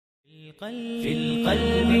في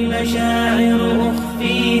القلب مشاعر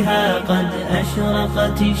أخفيها قد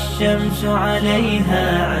أشرقت الشمس عليها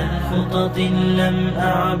عن خطط لم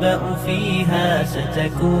أعبأ فيها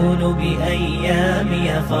ستكون بأيامي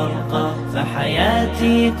فرقا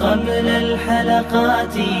فحياتي قبل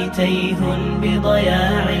الحلقات تيه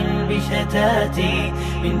بضياع بشتاتي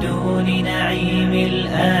من دون نعيم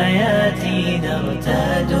الآيات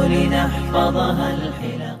نرتاد لنحفظها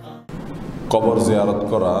الحلقا কবর জিয়ারত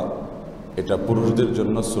করা এটা পুরুষদের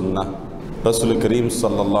জন্য সুন্নাহ। রাসূল করিম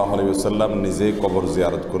সাল্লাল্লাহু আলাইহি ওয়াসাল্লাম নিজে কবর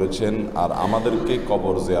জিয়ারত করেছেন আর আমাদেরকে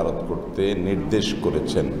কবর জিয়ারত করতে নির্দেশ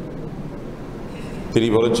করেছেন। তিনি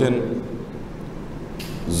বলেছেন,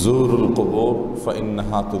 জুরুল কবর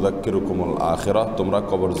ফাইন্নাহা তুযাক্কিরুকুমুল আখিরাহ, তোমরা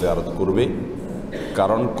কবর জিয়ারত করবে,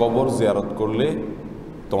 কারণ কবর জিয়ারত করলে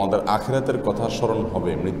তোমাদের আখিরাতের কথা স্মরণ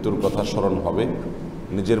হবে, মৃত্যুর কথা স্মরণ হবে,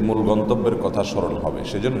 নিজের মূল গন্তব্যের কথা স্মরণ হবে।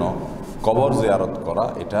 সেজন্য কবর জিয়ারত করা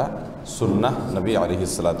এটা সুন্নাহ নবী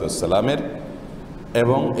আলাইহিস সালাতু ওয়াস সালামের,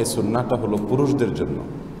 এবং এই সুন্নাহটা হলো পুরুষদের জন্য।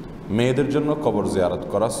 মেয়েদের জন্য কবর জিয়ারত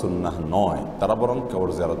করা সুন্নাহ নয়, তারা বরং কবর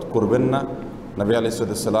জিয়ারত করবেন না। নবী আলাইহিস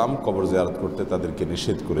সালাতু ওয়াস সালাম কবর জিয়ারত করতে তাদেরকে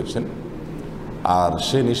নিষেধ করেছেন, আর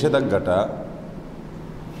সেই নিষেধাজ্ঞাটা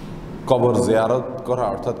কবর জিয়ারত করা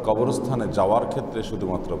অর্থাৎ কবরস্থানে যাওয়ার ক্ষেত্রে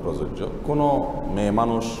শুধুমাত্র প্রযোজ্য। কোনো মেয়ে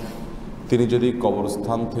মানুষ তিনি যদি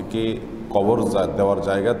কবরস্থান থেকে কবর দেওয়ার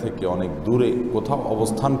জায়গা থেকে অনেক দূরে কোথাও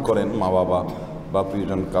অবস্থান করেন, মা বাবা বা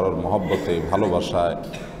প্রিয়জন কারোর মহব্বতে ভালোবাসায়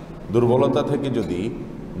দুর্বলতা থেকে যদি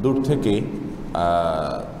দূর থেকে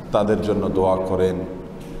তাদের জন্য দোয়া করেন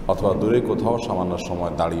অথবা দূরে কোথাও সামান্য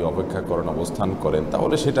সময় দাঁড়িয়ে অপেক্ষা করেন, অবস্থান করেন,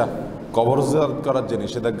 তাহলে সেটা কবর জিয়ারত করার যে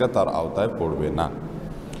নিষেধাজ্ঞা তার আওতায় পড়বে না।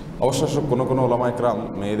 অবশ্য কোনো কোনো ওলামা ইকরাম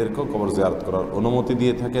মেয়েদেরকেও কবর জিয়ারত করার অনুমতি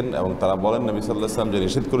দিয়ে থাকেন, এবং তারা বলেন নবী সাল্লাল্লাহু আলাইহি ওয়াসাল্লাম যে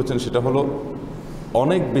নিষেধ করেছেন সেটা হলো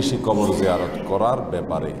অনেক বেশি কবর জিয়ারত করার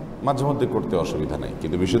ব্যাপারে। মাঝে মধ্যে করতে অসুবিধা নেই,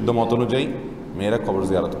 কিন্তু বিশুদ্ধ মত অনুযায়ী মেয়েরা কবর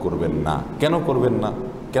জিয়ারত করবেন না। কেন করবেন না,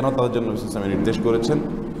 কেন তাদের জন্য নবী সাল্লাল্লাহু আলাইহি ওয়াসাল্লাম নির্দেশ করেছেন?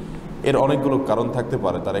 এর অনেকগুলো কারণ থাকতে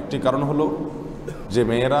পারে। তার একটি কারণ হলো যে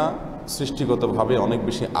মেয়েরা সৃষ্টিগতভাবে অনেক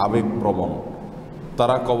বেশি আবেগপ্রবণ।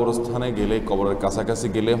 তারা কবরস্থানে গেলে, কবরের কাছাকাছি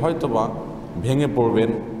গেলে হয়তোবা ভেঙে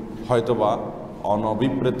পড়বেন, হয়তোবা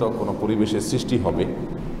অনভিপ্রেত কোনো পরিবেশের সৃষ্টি হবে,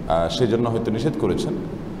 সেজন্য হয়তো নিষেধ করেছেন।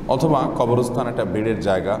 অথবা কবরস্থান একটা ভিড়ের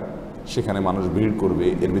জায়গা, সেখানে মানুষ ভিড় করবে,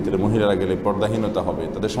 এর ভিতরে মহিলারা গেলে পর্দাহীনতা হবে,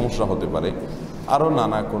 তাদের সমস্যা হতে পারে, আরও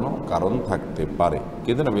নানা কোনো কারণ থাকতে পারে।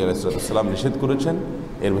 কিন্তু নবী আলাইহিস সালাম নিষেধ করেছেন,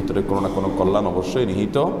 এর ভিতরে কোনো না কোনো কল্যাণ অবশ্যই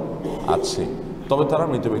নিহিত আছে। তবে তারা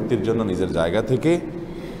মৃত ব্যক্তির জন্য নিজের জায়গা থেকে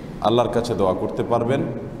আল্লাহর কাছে দোয়া করতে পারবেন,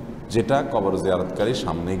 যেটা কবর জিয়ারতকারী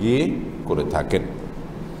সামনে গিয়ে করে থাকেন।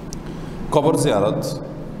 কবর জিয়ারত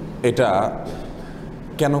এটা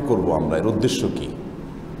কেন করব আমরা, এর উদ্দেশ্য কি?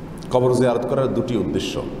 কবর জিয়ারত করার দুটি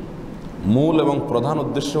উদ্দেশ্য। মূল এবং প্রধান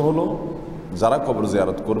উদ্দেশ্য হলো যারা কবর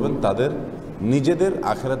জিয়ারত করবেন তাদের নিজেদের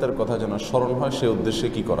আখিরাতের কথা যেন স্মরণ হয়, সে উদ্দেশ্যে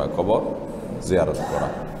কি করা? কবর জিয়ারত করা।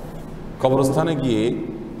 কবরস্থানে গিয়ে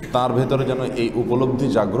তার ভেতরে যেন এই উপলব্ধি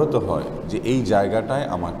জাগ্রত হয় যে এই জায়গাটায়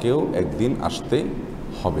আমাকেও একদিন আসতে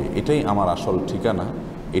হবে, এটাই আমার আসল ঠিকানা,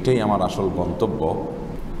 এটাই আমার আসল গন্তব্য।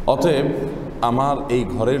 অতএব আমার এই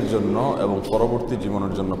ঘরের জন্য এবং পরবর্তী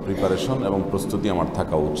জীবনের জন্য প্রিপারেশন এবং প্রস্তুতি আমার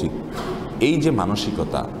থাকা উচিত। এই যে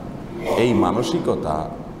মানসিকতা, এই মানসিকতা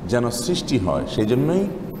যেন সৃষ্টি হয়, সেই জন্যই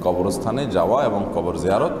কবরস্থানে যাওয়া এবং কবর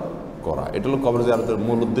জিয়ারত করা। এটা হলো কবর জিয়ারতের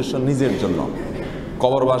মূল উদ্দেশ্য নিজের জন্য।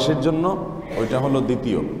 কবরবাসীর জন্য ওইটা হলো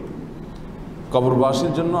দ্বিতীয়।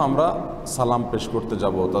 কবরবাসীর জন্য আমরা সালাম পেশ করতে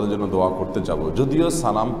যাব, তাদের জন্য দোয়া করতে যাব। যদিও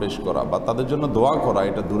সালাম পেশ করা বা তাদের জন্য দোয়া করা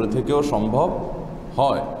এটা দূরে থেকেও সম্ভব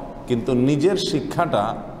হয়, কিন্তু নিজের শিক্ষাটা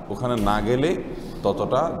ওখানে না গেলে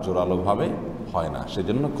ততটা জোরালোভাবে হয় না।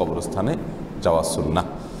 সেজন্য কবরস্থানে যাওয়া সুন্নাহ।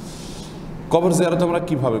 কবর জিয়ারত আমরা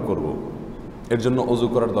কিভাবে করব? এর জন্য ওযু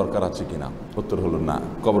করার দরকার আছে কিনা? উত্তর হলো না।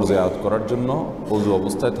 কবর জিয়ারত করার জন্য ওযু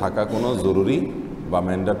অবস্থায় থাকা কোনো জরুরি বা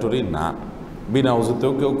ম্যান্ডেটরি না। বিনা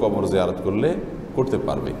ওযুতেও কেউ কবর জিয়ারত করতে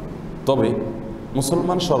পারবে। তবে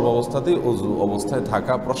মুসলমান সর্বাবস্থাতেই ওযু অবস্থায়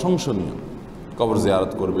থাকা প্রশংসনীয়। কবর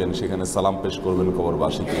জিয়ারত করবেন, সেখানে সালাম পেশ করবেন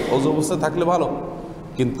কবরবাসীকে, ওযু অবস্থায় থাকলে ভালো,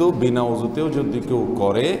 কিন্তু বিনা ওযুতেও যদি কেউ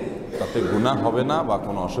করে তাতে গুনাহ হবে না বা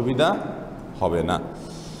কোনো অসুবিধা হবে না।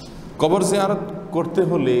 কবর জিয়ারত করতে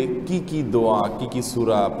হলে কি কি দোয়া, কি কি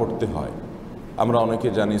সূরা পড়তে হয়? আমরা অনেকে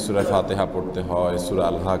জানি সূরা ফাতিহা পড়তে হয়, সূরা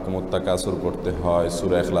আল হাকুমুত তাকাসুর পড়তে হয়,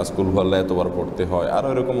 সূরা ইখলাস, কুল হুয়াল্লাহু এতবার পড়তে হয়, আরও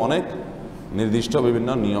এরকম অনেক নির্দিষ্ট বিভিন্ন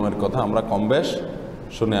নিয়মের কথা আমরা কম বেশ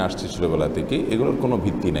শুনে আসছি ছোটবেলা থেকে। এগুলোর কোনো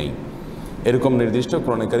ভিত্তি নেই। এরকম নির্দিষ্ট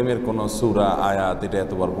কোরআনে কারিমের কোনো সূরা, আয়াত এটা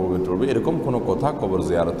এতবার পড়বে এরকম কোনো কথা কবর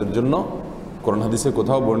জিয়ারতের জন্য কোরআন হাদিসে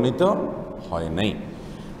কোথাও বর্ণিত হয় নাই।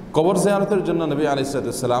 কবর জিয়ারতের জন্য নবী আলাইহিস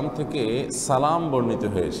সালাম থেকে সালাম বর্ণিত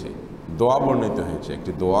হয়েছে, দোয়া বর্ণিত হয়েছে।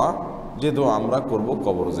 একটি দোয়া যে দোয়া আমরা করব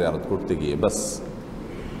কবর জিয়ারত করতে গিয়ে। বাস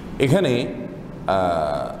এখানে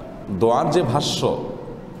দোয়ার যে ভাষ্য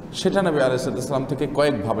সেটা নবী আলাইহিস সালাম থেকে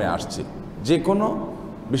কয়েকভাবে আসছে। যে কোনো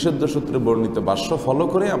বিশুদ্ধ সূত্রে বর্ণিত ভাষ্য ফলো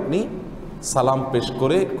করে আপনি সালাম পেশ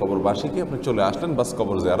করে কবরবাসীকে আপনি চলে আসলেন, বাস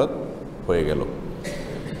কবর জিয়ারত হয়ে গেল।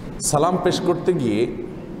 সালাম পেশ করতে গিয়ে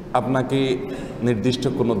আপনাকে নির্দিষ্ট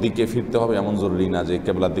কোনো দিকে ফিরতে হবে এমন জরুরি না, যে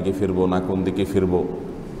কেবলার দিকে ফিরবো না কোন দিকে ফিরবো,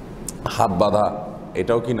 হাত বাঁধা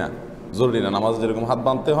এটাও কি না জরুরি না। নামাজ যেরকম হাত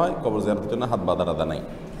বাঁধতে হয় কবর জিয়ারতের জন্য হাত বাঁধার আদা নাই।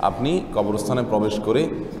 আপনি কবরস্থানে প্রবেশ করে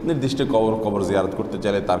নির্দিষ্ট কবর জিয়ারত করতে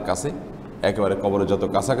চাইলে তার কাছে একেবারে কবরের যত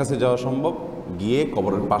কাছাকাছি যাওয়া সম্ভব গিয়ে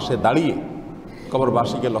কবরের পাশে দাঁড়িয়ে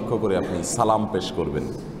কবরবাসীকে লক্ষ্য করে আপনি সালাম পেশ করবেন।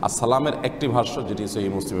 আর সালামের একটি ভাষ্য যেটি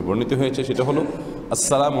সহিহ মুসলিমে বর্ণিত হয়েছে সেটা হলো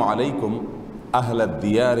আসসালামু আলাইকুম আহলাদ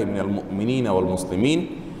দিয়ারি মিনাল মুমিনিন ওয়াল মুসলিমিন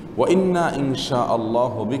ওয়া ইন্না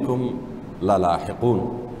ইনশাআল্লাহু বিকুম লালাহিকুন,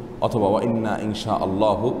 অথবা ওয়া ইন্না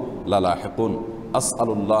ইনশাআল্লাহু লালাহিকুন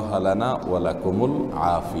আসআলুল্লাহ লানা ওয়া লাকুমুল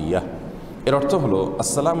আফিয়াহ। এর অর্থ হলো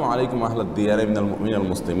আসসালামু আলাইকুম আহলাদ দিয়ারি মিনাল মুমিনিন ওয়াল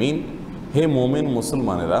মুসলিমিন, হে মুমিন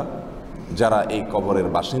মুসলমানেরা যারা এই কবরের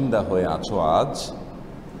বাসিন্দা হয়ে আছো আজ,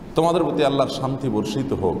 তোমাদের প্রতি আল্লাহর শান্তি বর্ষিত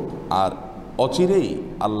হোক। আর অচিরেই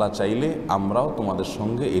আল্লাহ চাইলে আমরাও তোমাদের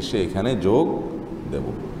সঙ্গে এসে এখানে যোগ দেব,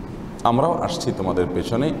 আমরাও আসছি তোমাদের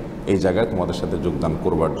পেছনে এই জায়গায় তোমাদের সাথে যোগদান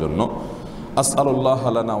করবার জন্য। আসআলুল্লাহ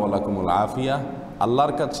লানা ওয়া লাকুমুল আফিয়া,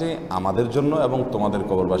 আল্লাহর কাছে আমাদের জন্য এবং তোমাদের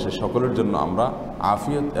কবরবাসী সকলের জন্য আমরা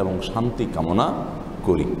আফিয়ত এবং শান্তি কামনা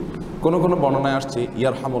করি। কোন কোন বর্ণনায় আসছে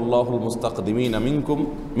ইয়ারহামুল্লাহুল মুস্তাকদিমিন মিনকুম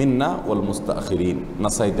মিন্না ওয়াল মুস্তাখিরিন,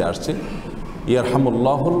 নাসাইতে আসছে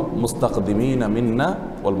ইয়ারহামুল্লাহুল মুস্তাকদিমিন মিন্না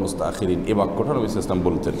ওয়াল মুস্তাখিরিন। এই বাক্যটা নবী সাল্লাল্লাহু আলাইহি ওয়াসাল্লাম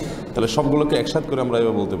বলতেন। তাহলে সবগুলোকে একসাথে করে আমরা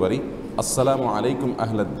এভাবে বলতে পারি আসসালামু আলাইকুম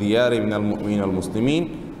আহলাদ দিয়ারি মিনাল মুমিনিন ওয়াল মুসলিমিন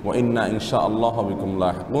ওয়া ইন্না ইনশাআল্লাহু বিকুম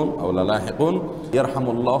লাহিকুন আও লালাহিকুন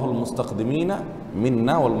ইয়ারহামুল্লাহুল মুস্তাকদিমিন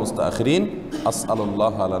মিন্না ওয়াল মুস্তাখিরিন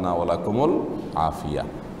আসআলুল্লাহ লানা ওয়া লাকুমুল আফিয়া।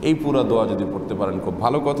 এই পুরা দোয়া যদি পড়তে পারেন খুব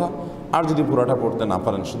ভালো কথা, আর যদি পুরাটা পড়তে না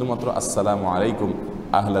পারেন শুধুমাত্র আসসালামু আলাইকুম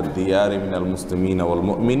আহলাদ দিয়ারি মিনাল মুসলিমিন ওয়াল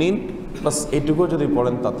মুমিনিন, বাস এইটুকু যদি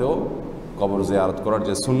পড়েন তাতেও কবর জিয়ারত করার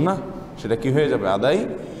যে সুন্নাহ সেটা কি হয়ে যাবে, আদায়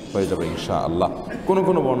হয়ে যাবে ইনশাআল্লাহ। কোনো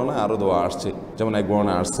কোনো বর্ণনায় আরও দোয়া আসছে, যেমন এক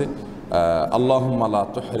বর্ণনায় আসছে আল্লাহুম্মা লা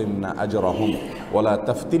তুহরিমনা আজরাহুম ওয়া লা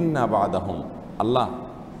তাফতিননা বা'দাহুম, আল্লাহ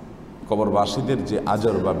কবরবাসীদের যে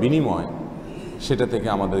আজর বা বিনিময় সেটা থেকে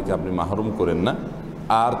আমাদেরকে আপনি মাহরুম করেন না,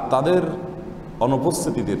 আর তাদের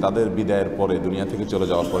অনুপস্থিতিতে তাদের বিদায়ের পরে দুনিয়া থেকে চলে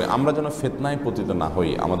যাওয়ার পরে আমরা যেন ফিতনায় পতিত না হই,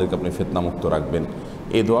 আমাদেরকে আপনি ফিতনা মুক্ত রাখবেন।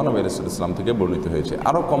 এই দোয়া নবী রাসূলুল্লাহ সাল্লাল্লাহু আলাইহি ওয়াসাল্লাম থেকে বর্ণিত হয়েছে।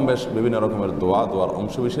 আরও কম বেশ বিভিন্ন রকমের দোয়ার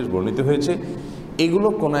অংশবিশেষ বর্ণিত হয়েছে। এগুলো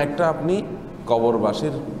কোনো একটা আপনি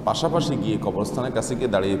কবরবাসীর পাশাপাশি গিয়ে কবরস্থানের কাছে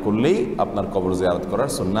গিয়ে দাঁড়িয়ে করলেই আপনার কবর জিয়ারত করার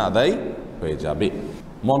সুন্নাহ আদায় হয়ে যাবে।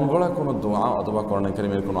 মন গড়া কোনো দোয়া অথবা কোরআন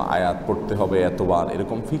কারীমের কোনো আয়াত পড়তে হবে এতবার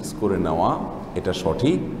এরকম ফিক্স করে নেওয়া এটা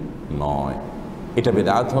সঠিক নয়। এটা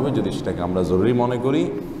বিদআত হবে যদি সেটাকে আমরা জরুরি মনে করি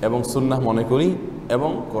এবং সুন্নাহ মনে করি এবং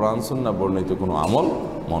কোরআন সুন্নাহ বর্ণিত কোনো আমল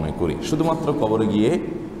মনে করি। শুধুমাত্র কবরে গিয়ে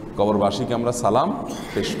কবরবাসীকে আমরা সালাম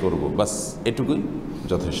পেশ করব, বাস এটুকুই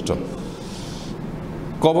যথেষ্ট।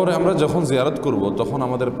 কবরে আমরা যখন জিয়ারত করব তখন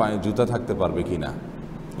আমাদের পায়ে জুতা থাকতে পারবে কি না,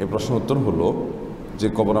 এই প্রশ্ন উত্তর হলো যে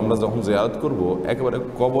কবর আমরা যখন জিয়ারত করব একেবারে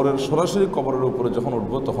কবরের সরাসরি কবরের উপরে যখন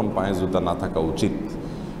উঠবো তখন পায়ে জুতা না থাকা উচিত।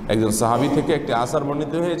 একজন সাহাবী থেকে একটি আসার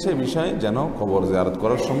বর্ণিত হয়েছে বিষয়ে যেন কবর জিয়ারত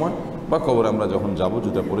করার সময় বা কবরে আমরা যখন যাব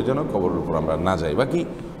জুতা পরে যেন কবরের উপর আমরা না যাই। বাকি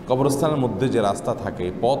কবরস্থানের মধ্যে যে রাস্তা থাকে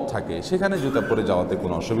পথ থাকে সেখানে জুতা পরে যাওয়াতে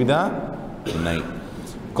কোনো অসুবিধা নেই।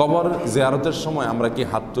 কবর জিয়ারতের সময় আমরা কি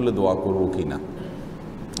হাত তুলে দোয়া করব কি না,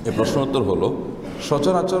 এই প্রশ্ন উত্তর হলো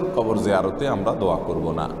সচরাচর কবর জিয়ারতে আমরা দোয়া করব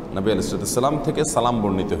না। নবী আলাইহিস সালাম থেকে সালাম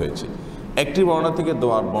বর্ণিত হয়েছে, একটি বর্ণনা থেকে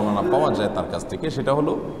দোয়ার বর্ণনা পাওয়া যায় তার কাছ থেকে, সেটা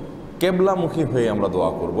হলো কেবলামুখী হয়ে আমরা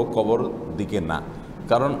দোয়া করব, কবর দিকে না।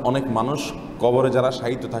 কারণ অনেক মানুষ কবরে যারা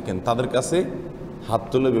শায়িত থাকেন তাদের কাছে হাত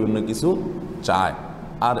তুলে বিভিন্ন কিছু চায়,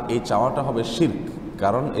 আর এই চাওয়াটা হবে শিরক।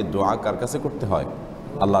 কারণ এই দোয়া কার কাছে করতে হয়,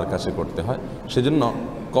 আল্লাহর কাছে করতে হয়। সেজন্য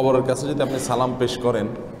কবরের কাছে যদি আপনি সালাম পেশ করেন,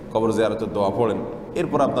 কবর জিয়ারতের দোয়া পড়েন,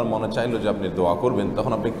 এরপর আপনার মনে চাইলো যে আপনি দোয়া করবেন,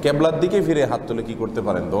 তখন আপনি কেবলার দিকে ফিরে হাত তুলে কি করতে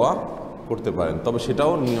পারেন, দোয়া করতে পারেন। তবে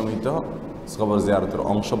সেটাও নিয়মিত কবর জিয়ারতের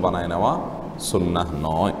অংশ বানায় নেওয়া সুন্নাহ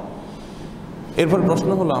নয়। এরপর প্রশ্ন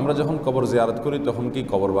হলো আমরা যখন কবর জিয়ারত করি তখন কি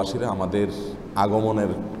কবরবাসীরা আমাদের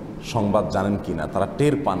আগমনের সংবাদ জানেন কিনা, তারা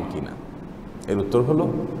টের পান কিনা? এর উত্তর হলো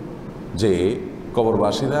যে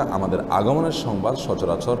কবরবাসীরা আমাদের আগমনের সংবাদ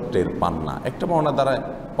সচরাচর টের পান না। একটা বর্ণনা দ্বারা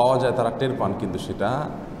পাওয়া যায় তারা টের পান, কিন্তু সেটা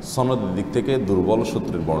সনদের দিক থেকে দুর্বল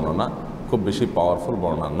সূত্রের বর্ণনা, খুব বেশি পাওয়ারফুল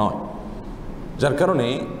বর্ণনা নয়। যার কারণে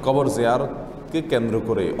কবর জিয়ারতকে কেন্দ্র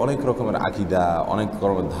করে অনেক রকমের আকীদা, অনেক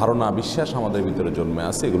রকমের ধারণা, বিশ্বাস আমাদের ভিতরে জন্মে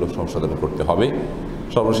আছে, এগুলো সংশোধন করতে হবে।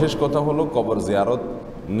 সর্বশেষ কথা হলো কবর জিয়ারত,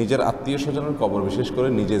 নিজের আত্মীয় স্বজনের কবর বিশেষ করে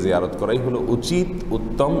নিজে জিয়ারত করাই হলো উচিত,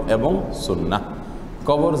 উত্তম এবং সুন্নাহ।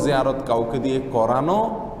 কবর জিয়ারত কাউকে দিয়ে করানো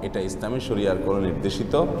এটা ইসলামী শরিয়ার কোনো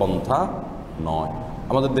নির্দেশিত পন্থা নয়।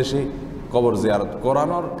 আমাদের দেশে কবর জিয়ারত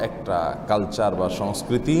করানোর একটা কালচার বা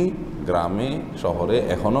সংস্কৃতি গ্রামে শহরে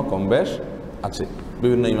এখনও কম বেশ আছে।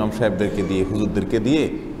 বিভিন্ন ইমাম সাহেবদেরকে দিয়ে, হুজুরদেরকে দিয়ে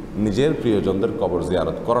নিজের প্রিয়জনদের কবর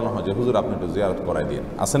জিয়ারত করানো হয় যে হুজুর আপনি একটু জিয়ারত করাই দিন,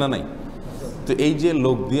 আছে না নাই? তো এই যে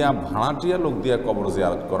লোক দিয়া, ভাড়াটিয়া লোক দিয়া কবর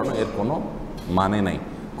জিয়ারত করানো, এর কোনো মানে নাই।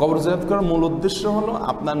 কবর জিয়ারত করার মূল উদ্দেশ্য হলো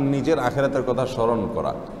আপনার নিজের আখিরাতের কথা স্মরণ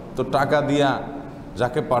করা। তো টাকা দিয়া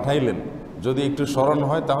যাকে পাঠাইলেন যদি একটু স্মরণ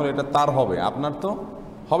হয় তাহলে এটা তার হবে, আপনার তো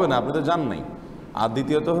হবে না, আপনি তো জান নাই। আর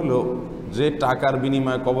দ্বিতীয়ত হলো যে টাকার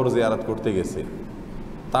বিনিময়ে কবর জিয়ারত করতে গেছে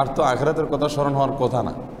তার তো আখিরাতের কথা স্মরণ হওয়ার কথা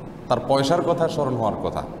না, তার পয়সার কথা স্মরণ হওয়ার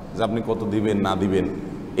কথা, যে আপনি কত দিবেন না দিবেন,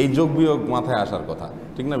 এই যোগ বিয়োগ মাথায় আসার কথা,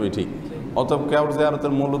 ঠিক না ভাই? ঠিক। অতএব কবর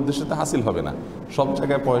জিয়ারতের মূল উদ্দেশ্য তো হাসিল হবে না। সব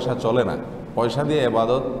জায়গায় পয়সা চলে না, পয়সা দিয়ে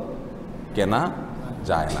ইবাদত কেনা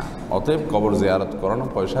যায় না। অতএব কবর জিয়ারত করানো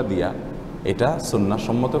পয়সা দিয়া এটা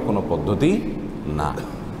সুন্নাহসম্মত কোনো পদ্ধতি না।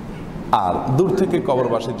 আর দূর থেকে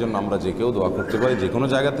কবরবাসীর জন্য আমরা যে কেউ দোয়া করতে পারি, যে কোনো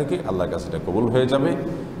জায়গা থেকে, আল্লাহর কাছে এটা কবুল হয়ে যাবে।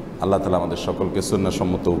 আল্লাহ তাআলা আমাদের সকলকে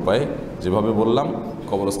সুন্নাহসম্মত উপায়ে যেভাবে বললাম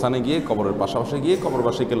কবরস্থানে গিয়ে, কবরের পাশাপাশি গিয়ে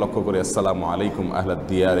কবরবাসীকে লক্ষ্য করে আসসালামু আলাইকুম আহলাদ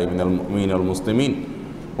দিয়ার মিনাল মুমিনিন ওয়াল মুসলিমিন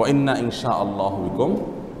ওয়া ইন্না ইনশাআল্লাহু বিকুম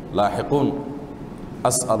লাহিকুন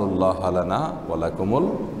আসআলুল্লাহ লানা ওয়া লাকুমুল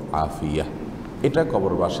আফিয়াহ। এটা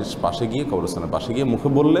কবরবাসীর পাশে গিয়ে, কবরস্থানের পাশে গিয়ে মুখে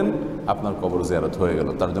বললেন, আপনার কবর জিয়ারত হয়ে গেল।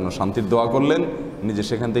 তার জন্য শান্তির দোয়া করলেন, নিজে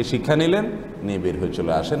সেখান থেকে শিক্ষা নিলেন, নিয়ে বের হয়ে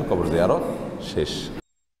চলে আসেন, কবর জিয়ারত শেষ।